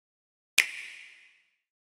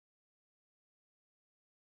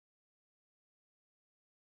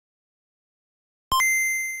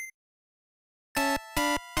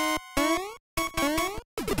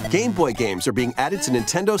Game Boy games are being added to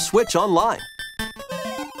Nintendo Switch Online.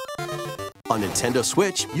 On Nintendo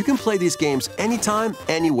Switch, you can play these games anytime,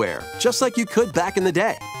 anywhere, just like you could back in the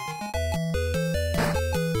day.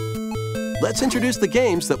 Let's introduce the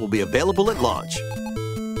games that will be available at launch.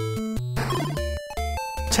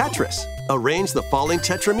 Tetris. Arrange the falling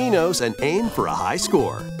tetraminos and aim for a high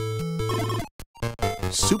score.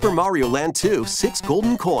 Super Mario Land 2, 6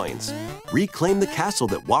 golden coins. Reclaim the castle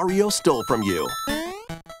that Wario stole from you.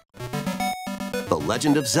 The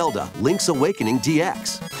Legend of Zelda, Link's Awakening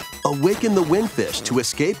DX. Awaken the Windfish to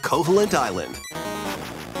escape Koholint Island.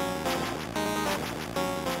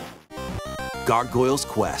 Gargoyle's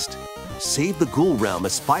Quest. Save the Ghoul Realm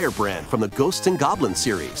as Firebrand from the Ghosts and Goblins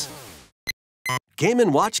series. Game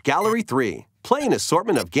 & Watch Gallery 3. Play an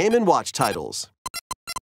assortment of Game & Watch titles.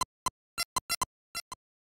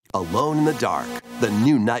 Alone in the Dark, the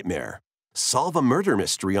new nightmare. Solve a murder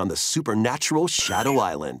mystery on the supernatural Shadow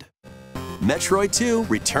Island. Metroid 2,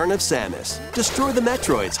 Return of Samus. Destroy the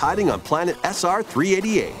Metroids hiding on planet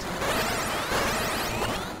SR-388.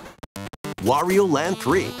 Wario Land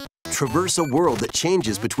 3. Traverse a world that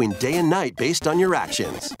changes between day and night based on your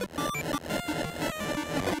actions.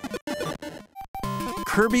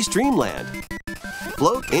 Kirby's Dream Land.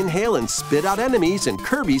 Float, inhale, and spit out enemies in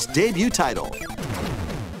Kirby's debut title.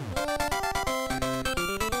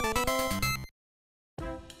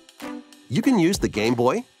 You can use the Game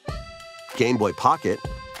Boy, Game Boy Pocket,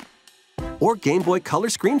 or Game Boy Color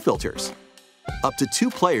screen filters. Up to 2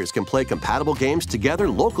 players can play compatible games together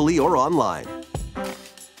locally or online.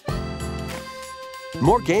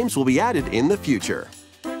 More games will be added in the future.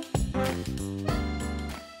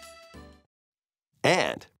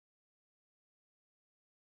 And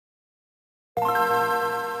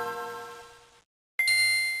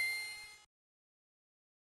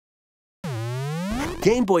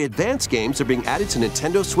Game Boy Advance games are being added to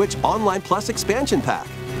Nintendo Switch Online Plus Expansion Pack.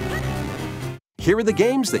 Here are the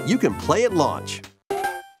games that you can play at launch.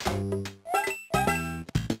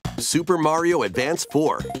 Super Mario Advance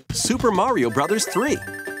 4, Super Mario Bros. 3.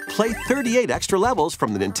 Play 38 extra levels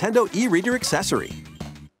from the Nintendo e-reader accessory.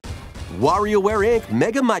 WarioWare Inc.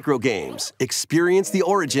 Mega Micro Games. Experience the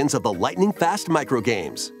origins of the lightning-fast micro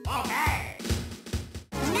games.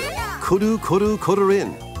 Koru Koru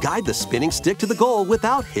Korurin. Guide the spinning stick to the goal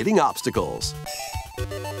without hitting obstacles.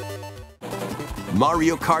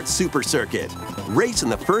 Mario Kart Super Circuit. Race in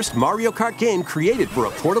the first Mario Kart game created for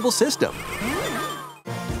a portable system.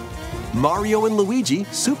 Mario and Luigi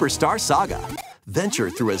Superstar Saga. Venture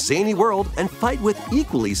through a zany world and fight with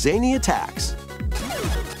equally zany attacks.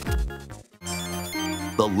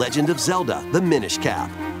 The Legend of Zelda, the Minish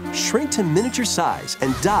Cap. Shrink to miniature size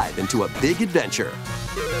and dive into a big adventure.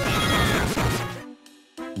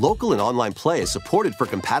 Local and online play is supported for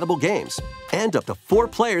compatible games, and up to 4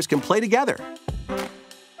 players can play together.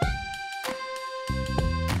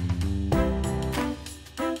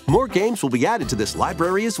 More games will be added to this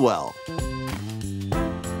library as well.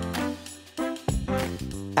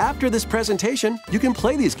 After this presentation, you can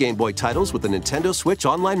play these Game Boy titles with the Nintendo Switch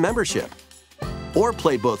Online membership. Or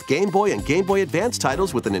play both Game Boy and Game Boy Advance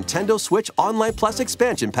titles with the Nintendo Switch Online Plus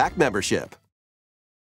Expansion Pack membership.